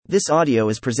This audio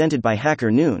is presented by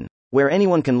Hacker Noon, where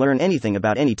anyone can learn anything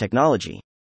about any technology.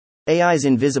 AI's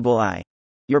Invisible Eye.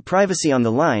 Your Privacy on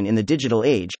the Line in the Digital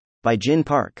Age, by Jin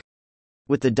Park.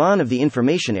 With the dawn of the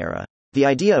information era, the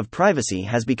idea of privacy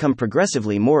has become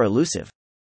progressively more elusive.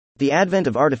 The advent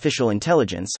of artificial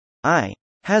intelligence, AI,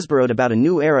 has brought about a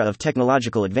new era of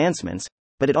technological advancements,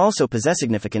 but it also poses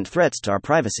significant threats to our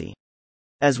privacy.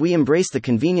 As we embrace the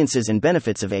conveniences and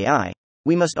benefits of AI,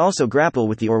 we must also grapple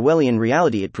with the Orwellian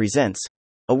reality it presents,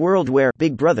 a world where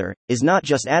Big Brother is not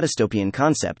just a dystopian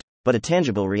concept, but a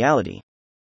tangible reality.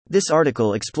 This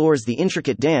article explores the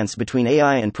intricate dance between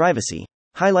AI and privacy,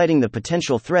 highlighting the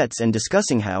potential threats and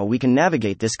discussing how we can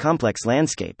navigate this complex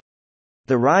landscape.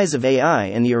 The rise of AI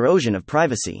and the erosion of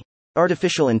privacy.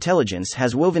 Artificial intelligence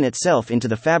has woven itself into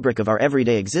the fabric of our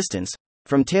everyday existence,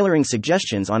 from tailoring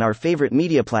suggestions on our favorite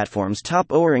media platforms to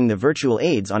powering the virtual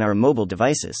aides on our mobile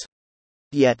devices.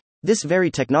 Yet, this very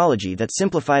technology that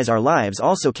simplifies our lives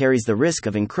also carries the risk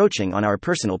of encroaching on our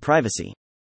personal privacy.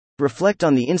 Reflect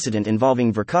on the incident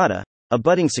involving Verkada, a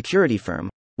budding security firm,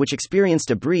 which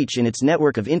experienced a breach in its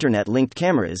network of internet-linked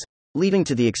cameras, leading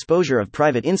to the exposure of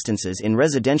private instances in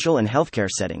residential and healthcare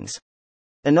settings.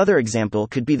 Another example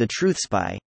could be the Truth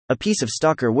Spy, a piece of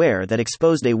stalkerware that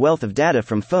exposed a wealth of data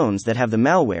from phones that have the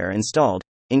malware installed,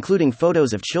 including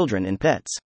photos of children and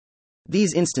pets.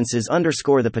 These instances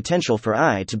underscore the potential for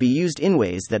AI to be used in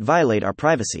ways that violate our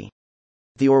privacy.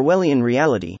 The Orwellian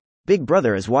reality, Big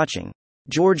Brother is watching.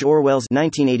 George Orwell's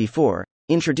 1984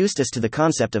 introduced us to the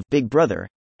concept of Big Brother,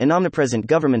 an omnipresent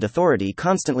government authority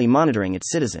constantly monitoring its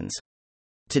citizens.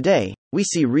 Today, we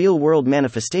see real-world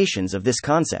manifestations of this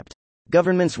concept.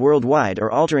 Governments worldwide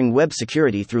are altering web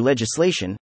security through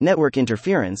legislation, network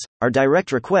interference, or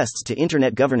direct requests to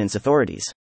internet governance authorities.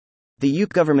 The UK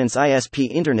government's ISP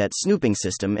internet snooping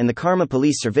system and the Karma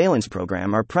Police surveillance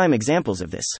program are prime examples of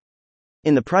this.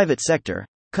 In the private sector,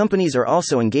 companies are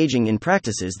also engaging in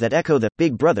practices that echo the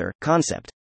Big Brother concept.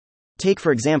 Take,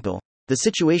 for example, the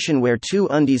situation where two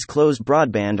undisclosed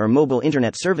broadband or mobile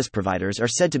internet service providers are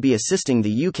said to be assisting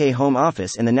the UK Home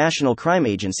Office and the National Crime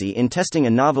Agency in testing a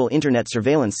novel internet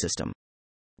surveillance system.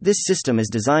 This system is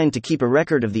designed to keep a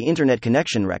record of the internet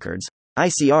connection records,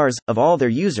 ICRs, of all their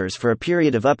users for a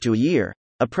period of up to a year,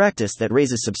 a practice that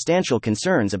raises substantial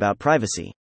concerns about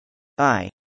privacy. The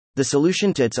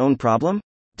solution to its own problem?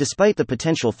 Despite the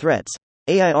potential threats,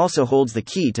 AI also holds the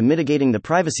key to mitigating the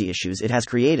privacy issues it has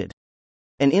created.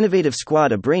 An innovative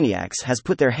squad of brainiacs has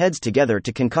put their heads together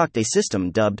to concoct a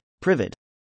system dubbed Privid.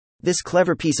 This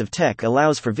clever piece of tech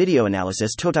allows for video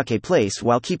analysis to take place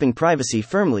while keeping privacy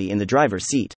firmly in the driver's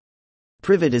seat.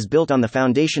 Privid is built on the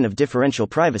foundation of differential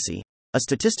privacy, a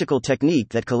statistical technique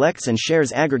that collects and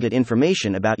shares aggregate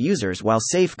information about users while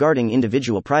safeguarding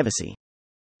individual privacy.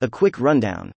 A quick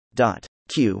rundown.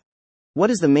 Q.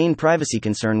 What is the main privacy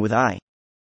concern with AI?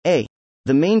 A.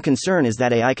 The main concern is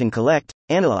that AI can collect,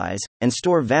 analyze, and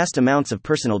store vast amounts of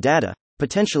personal data,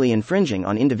 potentially infringing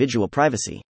on individual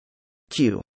privacy.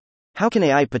 Q. How can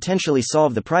AI potentially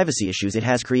solve the privacy issues it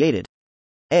has created?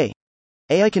 A.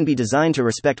 AI can be designed to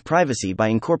respect privacy by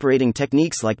incorporating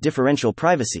techniques like differential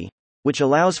privacy, which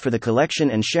allows for the collection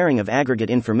and sharing of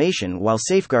aggregate information while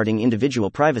safeguarding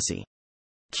individual privacy.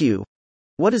 Q.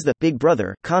 What is the Big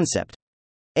Brother concept?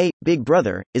 A. Big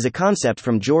Brother is a concept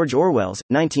from George Orwell's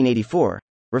 1984,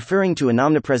 referring to an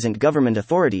omnipresent government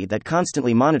authority that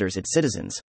constantly monitors its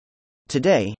citizens.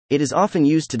 Today, it is often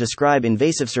used to describe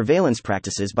invasive surveillance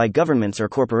practices by governments or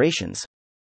corporations.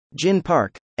 Jin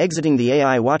Park, exiting the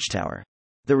AI watchtower.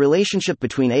 The relationship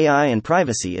between AI and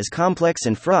privacy is complex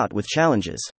and fraught with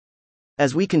challenges.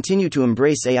 As we continue to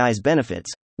embrace AI's benefits,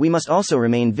 we must also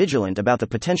remain vigilant about the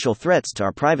potential threats to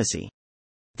our privacy.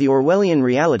 The Orwellian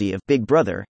reality of Big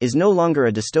Brother is no longer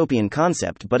a dystopian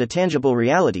concept but a tangible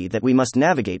reality that we must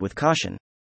navigate with caution.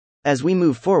 As we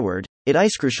move forward, it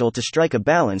is crucial to strike a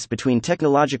balance between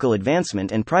technological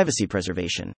advancement and privacy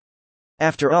preservation.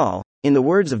 After all, in the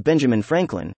words of Benjamin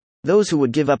Franklin, those who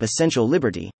would give up essential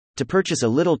liberty to purchase a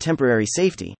little temporary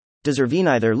safety deserve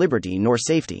neither liberty nor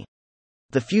safety.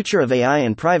 The future of AI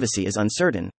and privacy is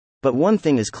uncertain, but one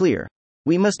thing is clear: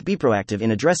 we must be proactive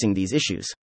in addressing these issues.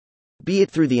 Be it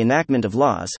through the enactment of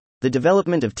laws, the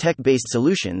development of tech-based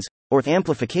solutions, or the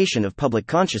amplification of public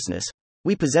consciousness,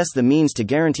 we possess the means to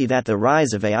guarantee that the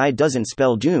rise of AI doesn't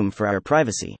spell doom for our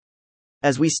privacy.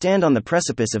 As we stand on the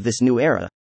precipice of this new era,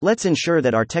 let's ensure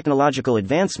that our technological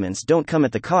advancements don't come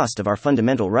at the cost of our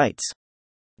fundamental rights.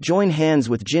 Join hands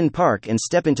with Jin Park and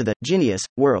step into the genius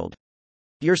world.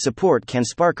 Your support can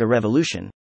spark a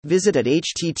revolution. Visit at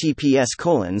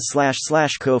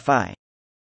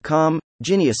https://ko-fi.com,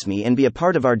 Genius me and be a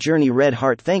part of our journey. Red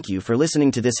Heart. Thank you for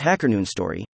listening to this HackerNoon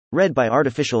story. read by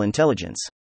artificial intelligence.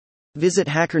 Visit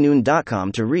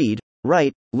hackernoon.com to read,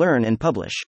 write, learn, and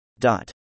publish.